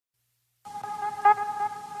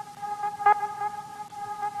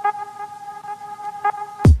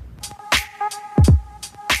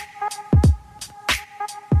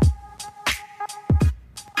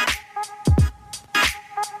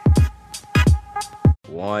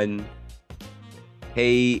One.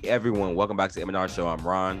 Hey everyone, welcome back to the M&R Show. I'm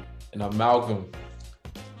Ron. And I'm Malcolm.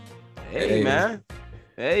 Hey man.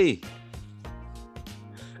 Hey.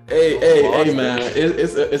 Hey, man.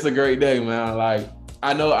 It's a great day, man. Like,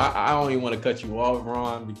 I know I don't even want to cut you off,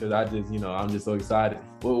 Ron, because I'm just so excited.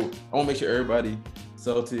 Well, I want to make sure everybody,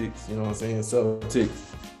 Celtics, you know what I'm saying? Celtics.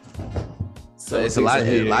 It's a lot of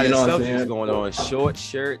Celtics going on. Short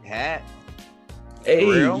shirt, hat. Hey,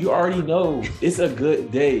 you already know. It's a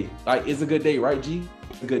good day. Like, it's a good day, right, G?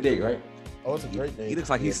 It's a good day, right? Oh, it's a great day. He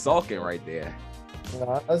looks like he's sulking right there.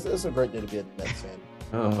 No, it's a great day to be a Nets fan.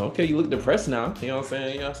 Oh, okay. You look depressed now. You know what I'm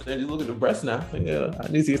saying? You look depressed now. Yeah,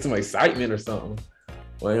 I need to get some excitement or something.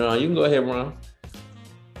 Well, you can go ahead, Ron.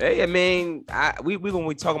 Hey, I mean, when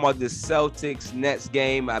we talk about this Celtics Nets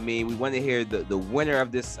game, I mean, we want to hear the winner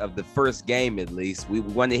of the first game at least. We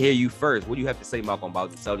want to hear you first. What do you have to say, Malcolm,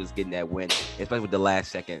 about the Celtics getting that win, especially with the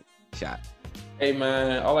last second shot? Hey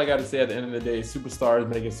man, all I got to say at the end of the day, superstars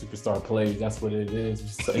making superstar plays. That's what it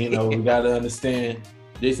is. So, we got to understand.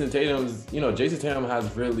 Jason Tatum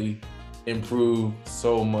has really improved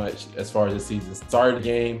so much as far as the season. Started the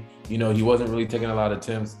game, he wasn't really taking a lot of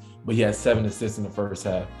attempts, but he had 7 assists in the first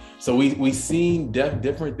half. So we seen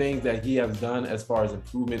different things that he has done as far as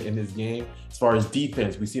improvement in his game. As far as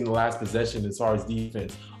defense, we seen the last possession as far as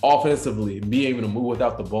defense. Offensively, being able to move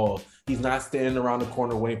without the ball. He's not standing around the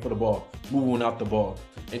corner waiting for the ball, moving out the ball.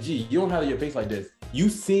 And you don't have your face like this.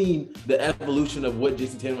 You've seen the evolution of what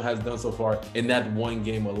Jason Tatum has done so far in that one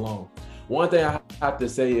game alone. One thing I have to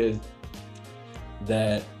say is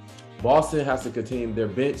that Boston has to continue. Their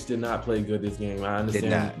bench did not play good this game. I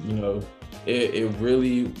understand, it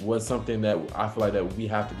really was something that I feel like that we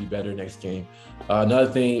have to be better next game. Another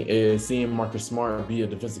thing is seeing Marcus Smart be a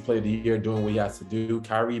defensive player of the year, doing what he has to do.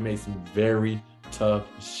 Kyrie made some very tough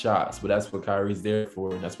shots, but that's what Kyrie's there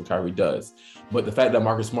for, and that's what Kyrie does. But the fact that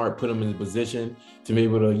Marcus Smart put him in a position to be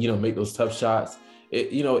able to, make those tough shots,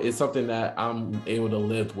 it's something that I'm able to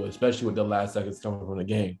live with, especially with the last seconds coming from the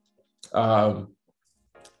game.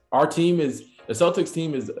 The Celtics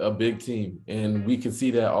team is a big team, and we can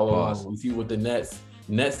see that all along. We see with the Nets.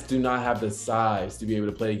 Nets do not have the size to be able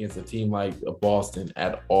to play against a team like Boston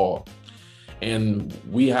at all. And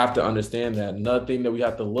we have to understand that. Another thing that we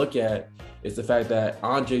have to look at is the fact that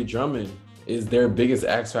Andre Drummond is their biggest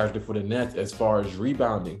X factor for the Nets as far as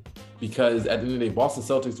rebounding, because at the end of the day, Boston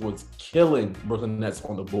Celtics was killing Brooklyn Nets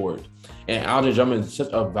on the board. And Andre Drummond is such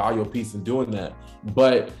a valuable piece in doing that.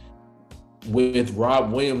 But with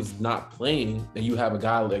Rob Williams not playing, and you have a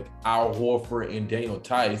guy like Al Horford and Daniel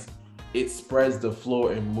Tice, it spreads the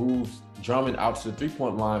floor and moves Drummond out to the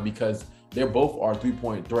three-point line, because they're both are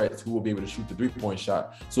three-point threats who will be able to shoot the three-point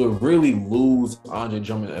shot. So it really loses Andre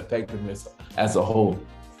Drummond's effectiveness as a whole.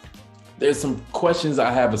 There's some questions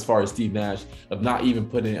I have as far as Steve Nash of not even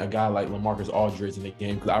putting a guy like LaMarcus Aldridge in the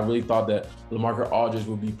game, because I really thought that LaMarcus Aldridge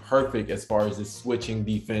would be perfect as far as this switching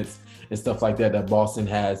defense and stuff like that Boston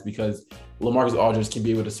has, because LaMarcus Aldridge can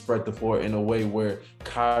be able to spread the floor in a way where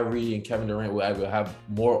Kyrie and Kevin Durant will have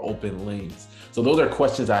more open lanes. So those are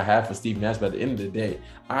questions I have for Steve Nash, but at the end of the day,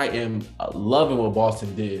 I am loving what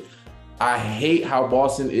Boston did. I hate how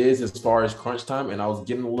Boston is as far as crunch time, and I was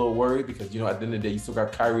getting a little worried because, at the end of the day, you still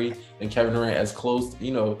got Kyrie and Kevin Durant as close,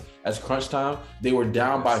 as crunch time. They were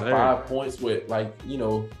down by 5 points with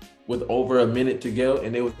with over a minute to go,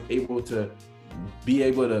 and they were able to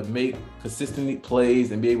make consistent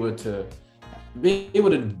plays and be able to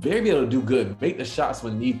do good, make the shots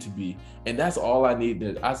when need to be. And that's all I need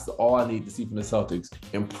to see from the Celtics.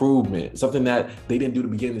 Improvement, something that they didn't do at the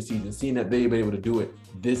beginning of the season. Seeing that they've been able to do it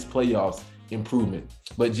this playoffs, improvement.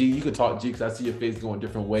 But G, you could talk, G, because I see your face going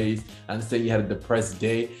different ways. I understand you had a depressed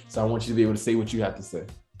day, so I want you to be able to say what you have to say.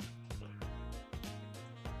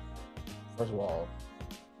 First of all,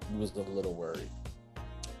 he was a little worried.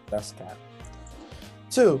 That's cap.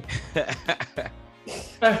 Two,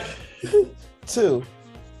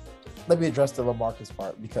 let me address the LaMarcus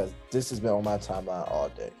part, because this has been on my timeline all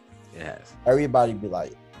day. Yes. Everybody be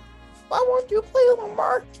like, why won't you play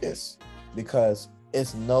LaMarcus? Because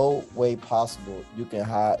it's no way possible you can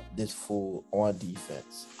hide this fool on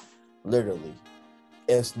defense. Literally.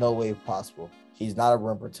 It's no way possible. He's not a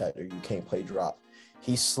rim protector. You can't play drop.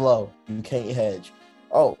 He's slow. You can't hedge.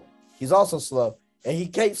 Oh, he's also slow. And he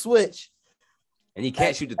can't switch. And he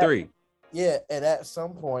can't shoot the three. Yeah, and at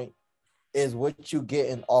some point is what you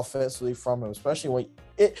getting offensively from him, especially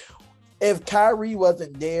if Kyrie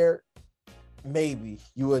wasn't there, maybe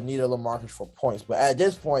you would need a LaMarcus for points. But at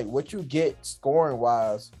this point, what you get scoring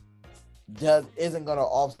wise isn't gonna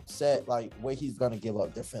offset like what he's gonna give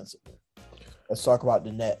up defensively. Let's talk about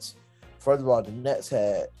the Nets. First of all, the Nets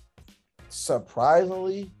had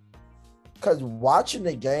surprisingly, because watching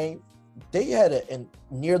the game, they had a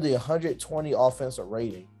nearly 120 offensive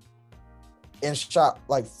rating and shot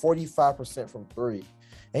like 45% from three.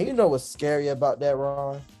 And you know what's scary about that,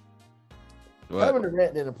 Ron? Kevin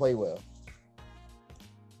Durant didn't play well.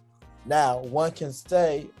 Now, one can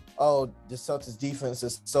say, oh, the Celtics defense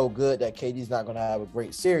is so good that KD's not going to have a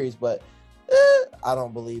great series, but I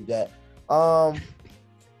don't believe that.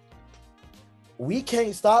 We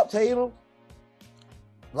can't stop Tatum.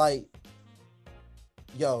 Like,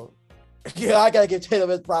 yo, yeah, I got to give Tatum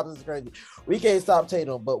his props. It's crazy. We can't stop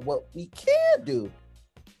Tatum, but what we can do,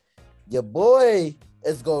 your boy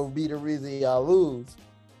is going to be the reason y'all lose.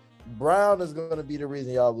 Brown is going to be the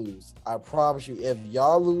reason y'all lose. I promise you, if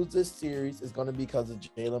y'all lose this series, it's going to be because of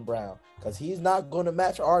Jaylen Brown, because he's not going to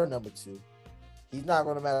match our number two. He's not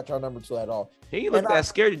going to match our number two at all. He didn't look that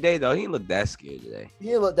scared today, though. He didn't look that scared today. He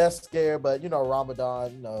didn't look that scared, but, you know,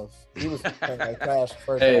 Ramadan, you know, he was playing like trash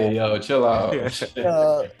first. Hey, yo, chill out.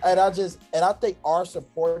 And I think our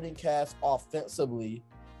supporting cast offensively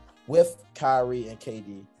with Kyrie and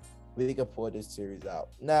KD, we can pull this series out.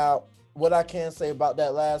 Now, what I can say about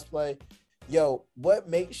that last play, yo, what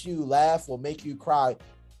makes you laugh will make you cry,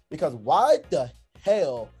 because why the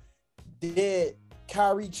hell did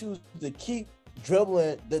Kyrie choose to keep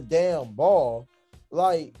dribbling the damn ball?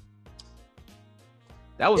 Like,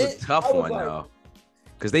 that was a tough one, though,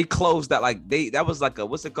 because they closed that that was like a,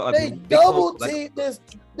 what's it called? They double teamed this.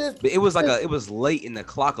 It was like it was late in the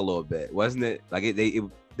clock a little bit, wasn't it? Like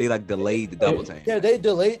they like delayed the double team. Yeah, they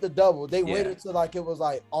delayed the double. They waited till like it was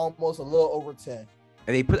like almost a little over 10.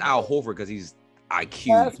 And they put Al Horford because he's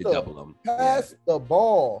IQ to double him. Pass the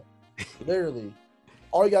ball. Literally.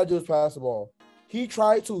 All you gotta do is pass the ball. He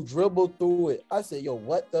tried to dribble through it. I said, yo,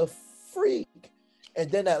 what the freak? And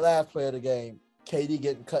then that last play of the game, KD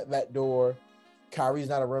getting cut back door. Kyrie's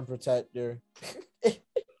not a rim protector.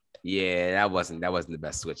 Yeah, that wasn't the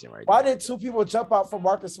best switching right Why there. did two people jump out for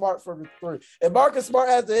Marcus Smart for the three? If Marcus Smart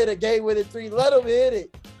has to hit a game-winning three, let him hit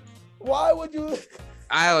it. Why would you?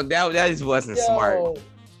 I don't. That just wasn't smart.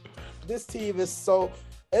 This team is so.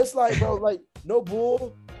 It's like, bro, like no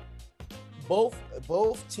bull. Both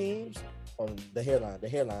teams on the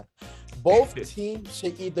hairline. Both teams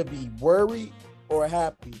should either be worried or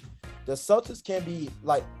happy. The Celtics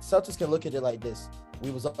can look at it like this: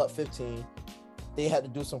 we was up 15. They had to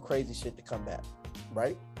do some crazy shit to come back,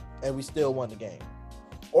 right? And we still won the game.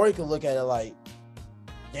 Or you can look at it like,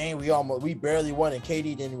 dang, we barely won and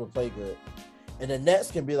KD didn't even play good. And the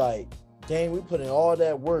Nets can be like, dang, we put in all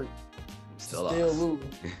that work, still lose.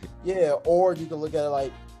 Yeah, or you can look at it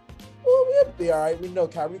like, oh, we'll be all right. We know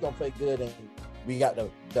Kyrie gonna play good and we got the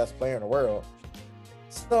best player in the world.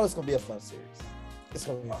 So it's gonna be a fun series. It's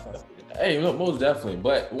gonna be a fun series. Hey, most definitely.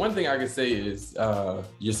 But one thing I can say is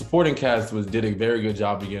your supporting cast did a very good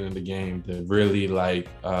job beginning the game to really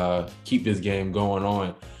keep this game going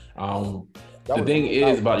on. The thing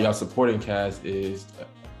is about y'all supporting cast is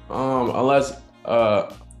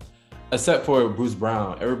except for Bruce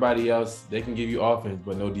Brown, everybody else, they can give you offense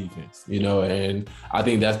but no defense, you know, and I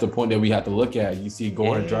think that's the point that we have to look at. You see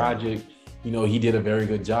Goran Dragic, you know, he did a very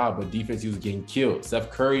good job, but defense, he was getting killed. Steph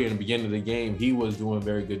Curry, in the beginning of the game, he was doing a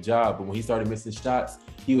very good job, but when he started missing shots,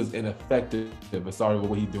 he was ineffective as far as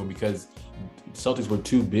what he's doing because Celtics were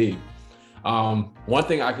too big. One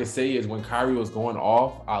thing I can say is when Kyrie was going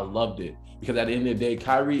off, I loved it because at the end of the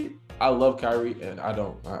day, I love Kyrie, and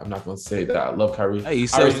I'm not going to say that I love Kyrie. Hey, you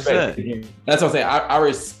said That's what I'm saying. I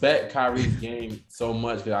respect Kyrie's game so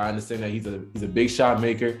much because I understand that he's a big shot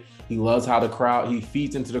maker. He loves how he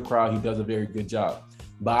feeds into the crowd. He does a very good job.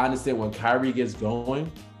 But I understand when Kyrie gets going,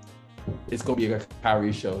 it's going to be a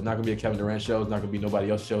Kyrie show. It's not going to be a Kevin Durant show. It's not going to be nobody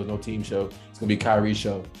else's show, no team show. It's going to be a Kyrie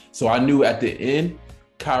show. So I knew at the end,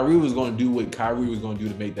 Kyrie was going to do what Kyrie was going to do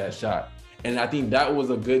to make that shot. And I think that was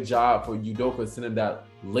a good job for Udoka sending that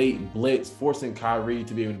late blitz, forcing Kyrie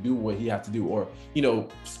to be able to do what he had to do, or, you know,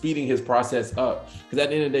 speeding his process up. Because at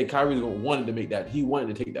the end of the day, Kyrie wanted to make that. He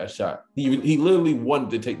wanted to take that shot. He literally wanted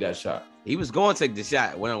to take that shot. He was going to take the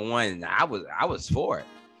shot 1-on-1. I was for it.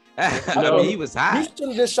 I mean, he was high. He should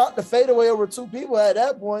have just shot the fadeaway over two people at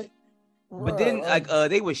that point. But then,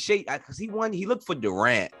 they were shading because he looked for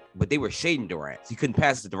Durant, but they were shading Durant. So he couldn't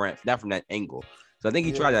pass to Durant, not from that angle. So I think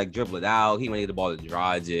he tried to dribble it out. He wanted to get the ball to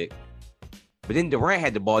Dragic. But then Durant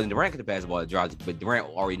had the ball, and Durant could have passed the ball to Dragic, but Durant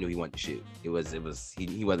already knew he wanted to shoot. He wasn't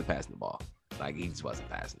passing the ball. Like, he just wasn't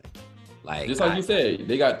passing it. Like, just like you said,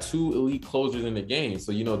 they got two elite closers in the game.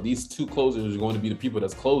 So, you know, these two closers are going to be the people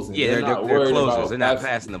that's closing. Yeah, they're closers. They're not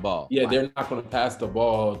passing the ball. Yeah, they're not going to pass the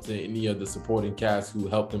ball to any of the supporting cast who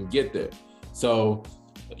helped them get there. So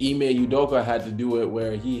Ime Udoka had to do it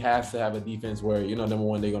where he has to have a defense where, number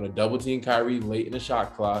one, they're going to double team Kyrie late in the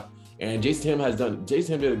shot clock. And Jason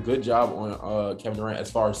Tatum did a good job on Kevin Durant as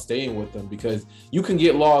far as staying with them, because you can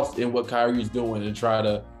get lost in what Kyrie's doing and try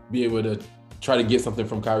to be able to try to get something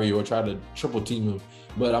from Kyrie or try to triple team him.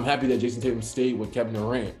 But I'm happy that Jason Tatum stayed with Kevin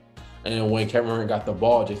Durant. And when Kevin Durant got the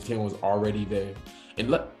ball, Jason Tatum was already there.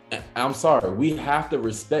 And I'm sorry, we have to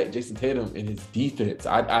respect Jason Tatum and his defense.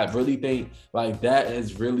 I really think like that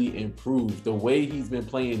has really improved. The way he's been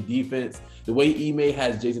playing defense, the way Ime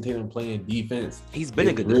has Jason Tatum playing defense. He's been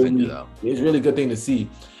a good defender, though. It's really a good thing to see.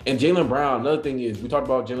 And Jaylen Brown, another thing is, we talked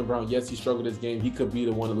about Jaylen Brown. Yes, he struggled this game. He could be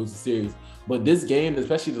the one to lose the series. But this game,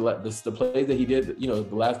 especially the plays that he did, the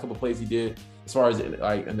last couple of plays he did, as far as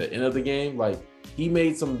like in the end of the game, like he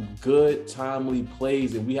made some good, timely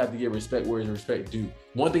plays, and we have to give respect where respect due.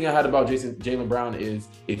 One thing I had about Jaylen Brown is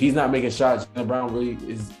if he's not making shots, Jaylen Brown really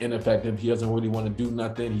is ineffective. He doesn't really want to do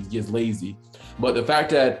nothing. He gets lazy. But the fact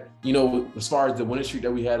that, as far as the winning streak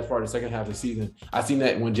that we had as far as the second half of the season, I've seen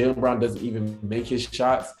that when Jaylen Brown doesn't even make his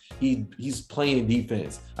shots, he's playing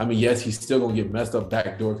defense. I mean, yes, he's still going to get messed up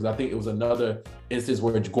backdoor, because I think it was another instance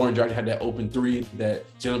where Goran Dragic had that open three that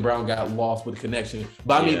Jaylen Brown got lost with connection.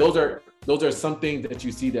 But I mean, those are some things that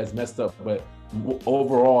you see that's messed up. But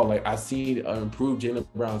overall, like, I've seen improved Jaylen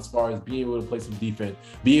Brown as far as being able to play some defense,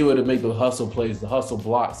 being able to make the hustle plays, the hustle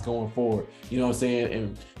blocks going forward. You know what I'm saying?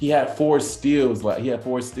 And he had 4 steals.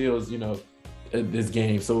 This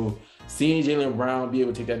game. So seeing Jaylen Brown be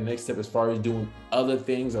able to take that next step as far as doing other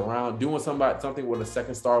things around, doing something what a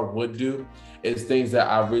second star would do, is things that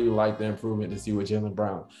I really like the improvement to see with Jaylen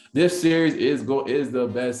Brown. This series is the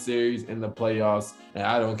best series in the playoffs, and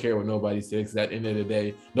I don't care what nobody says. At the end of the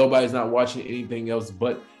day, nobody's not watching anything else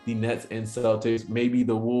but the Nets and Celtics, maybe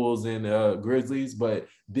the Wolves and Grizzlies, but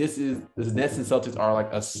the Nets and Celtics are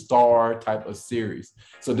like a star type of series.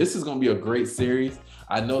 So this is going to be a great series.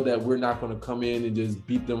 I know that we're not going to come in and just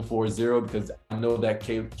beat them 4-0, because I know that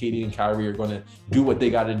KD and Kyrie are going to do what they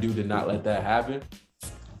got to do to not let that happen.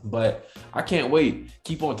 But I can't wait.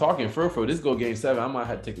 Keep on talking. For this go game 7. I might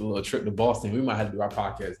have to take a little trip to Boston. We might have to do our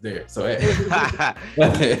podcast there. So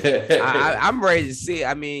I'm ready to see it.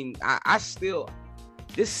 I mean,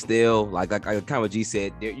 this still like kind of what G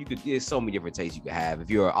said. There's so many different tastes you can have. If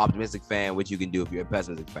you're an optimistic fan, what you can do. If you're a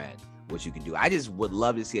pessimistic fan, what you can do. I just would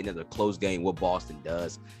love to see another close game. What Boston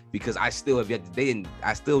does, because I still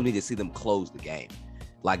need to see them close the game.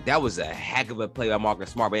 Like, that was a heck of a play by Marcus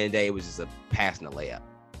Smart, but in the end of the day, it was just a pass and a layup.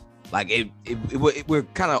 Like, we're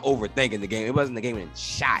kind of overthinking the game. It wasn't the game in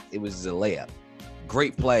shot. It was a layup.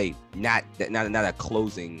 Great play, not a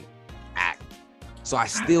closing act. So I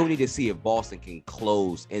still need to see if Boston can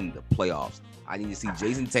close in the playoffs. I need to see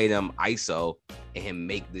Jason Tatum ISO and him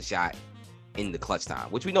make the shot in the clutch time,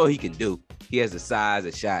 which we know he can do. He has the size,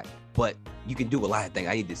 the shot, but you can do a lot of things.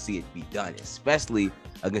 I need to see it be done, especially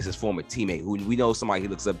against his former teammate, who we know somebody he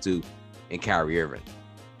looks up to in Kyrie Irving.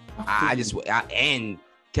 And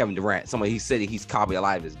Kevin Durant, somebody he said he's copied a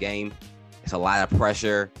lot of his game. It's a lot of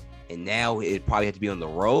pressure, and now it probably has to be on the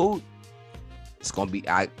road. It's gonna be.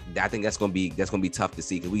 I think that's gonna be tough to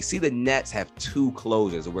see, because we see the Nets have 2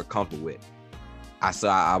 closers that we're comfortable with. I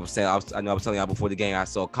was telling y'all before the game. I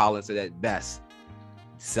saw Colin say that best.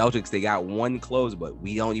 Celtics, they got 1 closer, but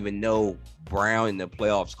we don't even know Brown in the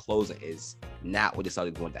playoffs closing is not what the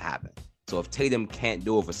Celtics want to happen. So if Tatum can't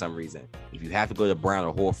do it for some reason, if you have to go to Brown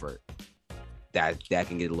or Horford, that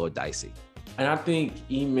can get a little dicey. And I think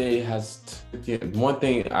Ime has one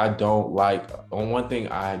thing I don't like. One thing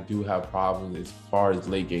I do have problems as far as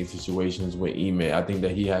late game situations with Ime. I think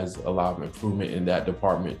that he has a lot of improvement in that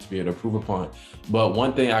department to be able to improve upon. But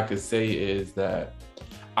one thing I could say is that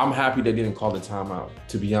I'm happy they didn't call the timeout,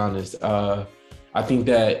 to be honest. I think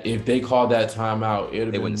that if they called that timeout, it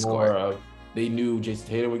would have been more of they knew Jason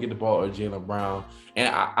Tatum would get the ball or Jaylen Brown.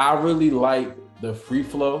 And I really like the free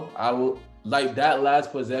flow. Like that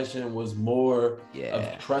last possession was more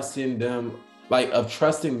of trusting them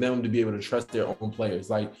to be able to trust their own players.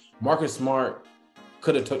 Like, Marcus Smart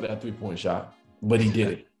could have took that 3-point shot, but he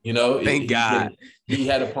didn't. Thank God. He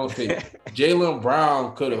had a pump fake. Jaylen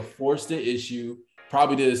Brown could have forced the issue,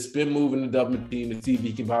 probably did a spin move in the double team to see if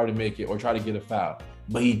he can probably make it or try to get a foul,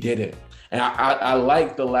 but he didn't. And I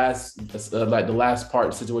like the last part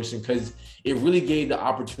of the situation, because it really gave the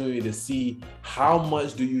opportunity to see how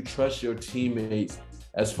much do you trust your teammates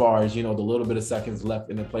as far as, the little bit of seconds left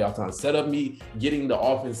in the playoff time. Instead of me getting the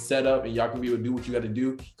offense set up and y'all can be able to do what you got to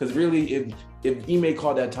do. Because really, if Ime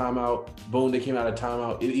called that timeout, boom, they came out of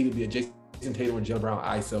timeout, it'd either be a Jason Jason Tatum and Jaylen Brown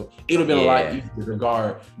ISO, it would have been a lot easier to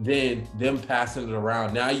guard than them passing it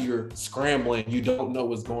around. Now you're scrambling. You don't know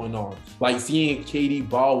what's going on. Like seeing KD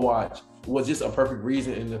ball watch was just a perfect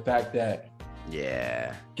reason in the fact that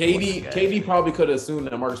KD probably could have assumed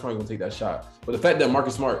that Marcus Smart was going to take that shot. But the fact that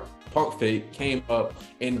Marcus Smart pump fake came up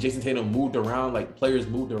and Jason Tatum moved around, like players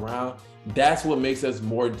moved around, that's what makes us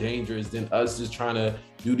more dangerous than us just trying to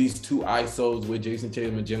do these two ISOs with Jason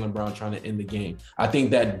Tatum and Jaylen Brown trying to end the game. I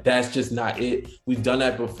think that that's just not it. We've done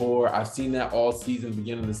that before. I've seen that all season,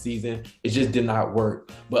 beginning of the season. It just did not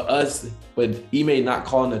work. But Ime not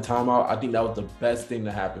calling the timeout, I think that was the best thing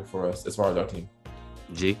to happen for us as far as our team.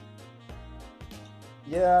 G?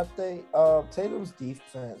 Yeah, I think Tatum's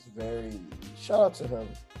defense shout out to him.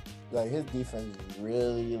 Like his defense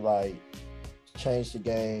really changed the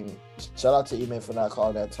game. Shout out to Ime for not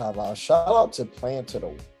calling that timeout. Shout out to playing to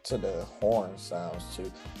the horn sounds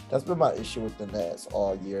too. That's been my issue with the Nets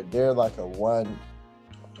all year. They're like a one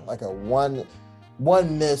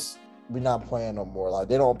miss. We're not playing no more. Like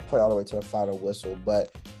they don't play all the way to the final whistle.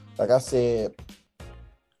 But like I said,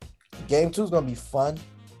 game 2 is gonna be fun.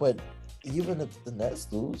 But even if the Nets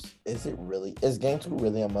lose, is game 2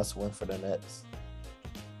 really a must win for the Nets?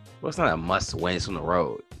 Well, it's not a must win. It's on the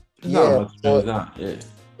road.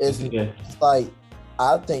 It's like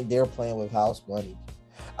I think they're playing with house money.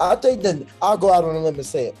 I think that I'll go out on a limb and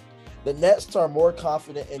say it. The Nets are more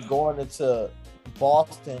confident in going into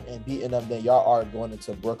Boston and beating them than y'all are going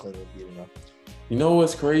into Brooklyn and beating them. You know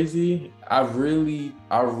what's crazy? I really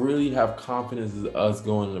have confidence in us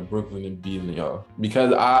going to Brooklyn and beating y'all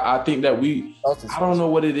because I think that I don't know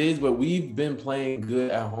what it is, but we've been playing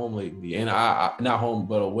good at home lately, and I not home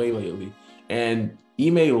but away lately. And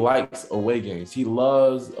Ime likes away games. He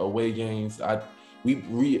loves away games. The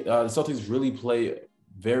Celtics really play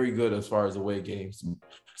very good as far as away games.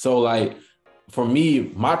 So like for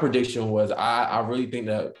me, my prediction was I really think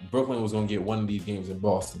that Brooklyn was going to get one of these games in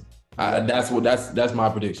Boston. That's my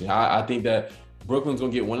prediction. I think that Brooklyn's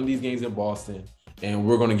gonna get one of these games in Boston, and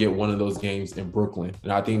we're gonna get one of those games in Brooklyn.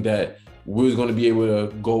 And I think that we're gonna be able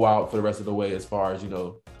to go out for the rest of the way as far as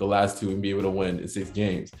the last 2 and be able to win in 6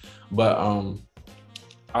 games. But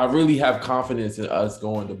I really have confidence in us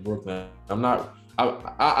going to Brooklyn. I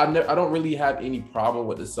don't really have any problem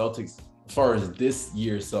with the Celtics as far as this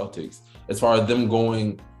year's Celtics, as far as them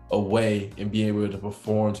going away and being able to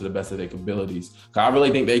perform to the best of their abilities. I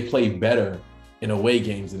really think they play better in away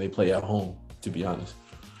games than they play at home, to be honest.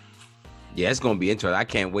 Yeah, it's going to be interesting. I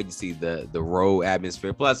can't wait to see the road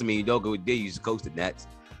atmosphere. Plus, I mean, they used to coach the Nets.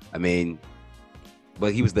 I mean,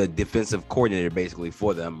 but he was the defensive coordinator basically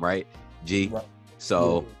for them, right? G. Right.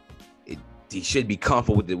 So he should be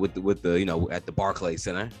comfortable with the at the Barclays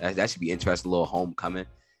Center. That should be interesting. A little homecoming.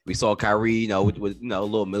 We saw Kyrie, with a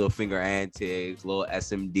little middle finger antics, a little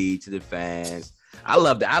SMD to the fans. I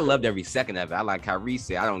loved it. I loved every second of it. I like Kyrie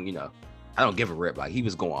said, I don't give a rip. Like he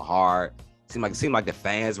was going hard. Seemed like the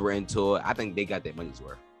fans were into it. I think they got their money's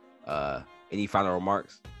worth. Any final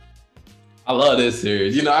remarks? I love this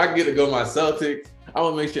series. I get to go my Celtics. I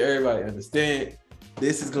want to make sure everybody understand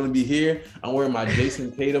this is going to be here. I'm wearing my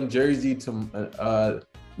Jason Tatum jersey to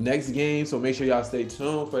next game, so make sure y'all stay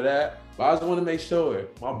tuned for that. But I just want to make sure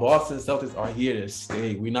my Boston Celtics are here to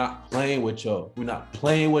stay. We're not playing with y'all. We're not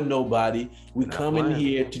playing with nobody. We come in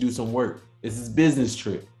here to do some work. This is business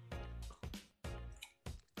trip.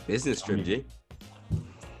 Business trip, G.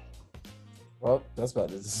 Well, this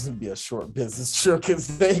is gonna be a short business trip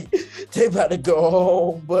because they about to go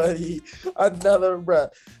home, buddy. Another bruh.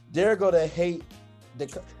 They're gonna hate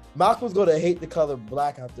Malcolm's gonna hate the color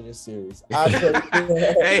black after this series.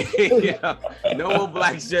 Hey, no more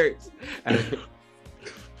black shirts.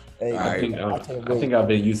 Hey, I think I've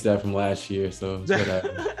been used to that from last year. So.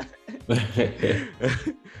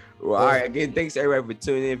 Well, all right. Again, thanks everybody for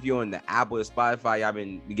tuning in. If you're on the Apple or Spotify, y'all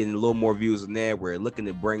been getting a little more views on there. We're looking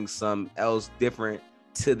to bring some else different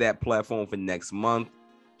to that platform for next month.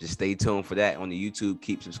 Just stay tuned for that on the YouTube.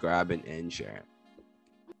 Keep subscribing and sharing.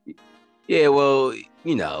 Yeah, well,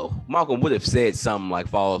 Malcolm would have said something like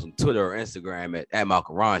follow us on Twitter or Instagram at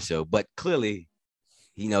Malcolm Ron Show, but clearly,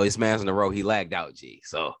 this man's on the road. He lagged out, G.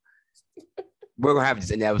 So we're gonna have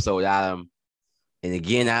just an episode without him. And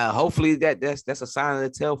again, hopefully that's a sign of the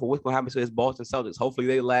tell for what's gonna happen to his Boston Celtics. Hopefully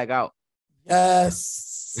they lag out.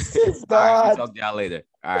 Yes. All right, we'll talk to y'all later.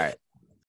 All right.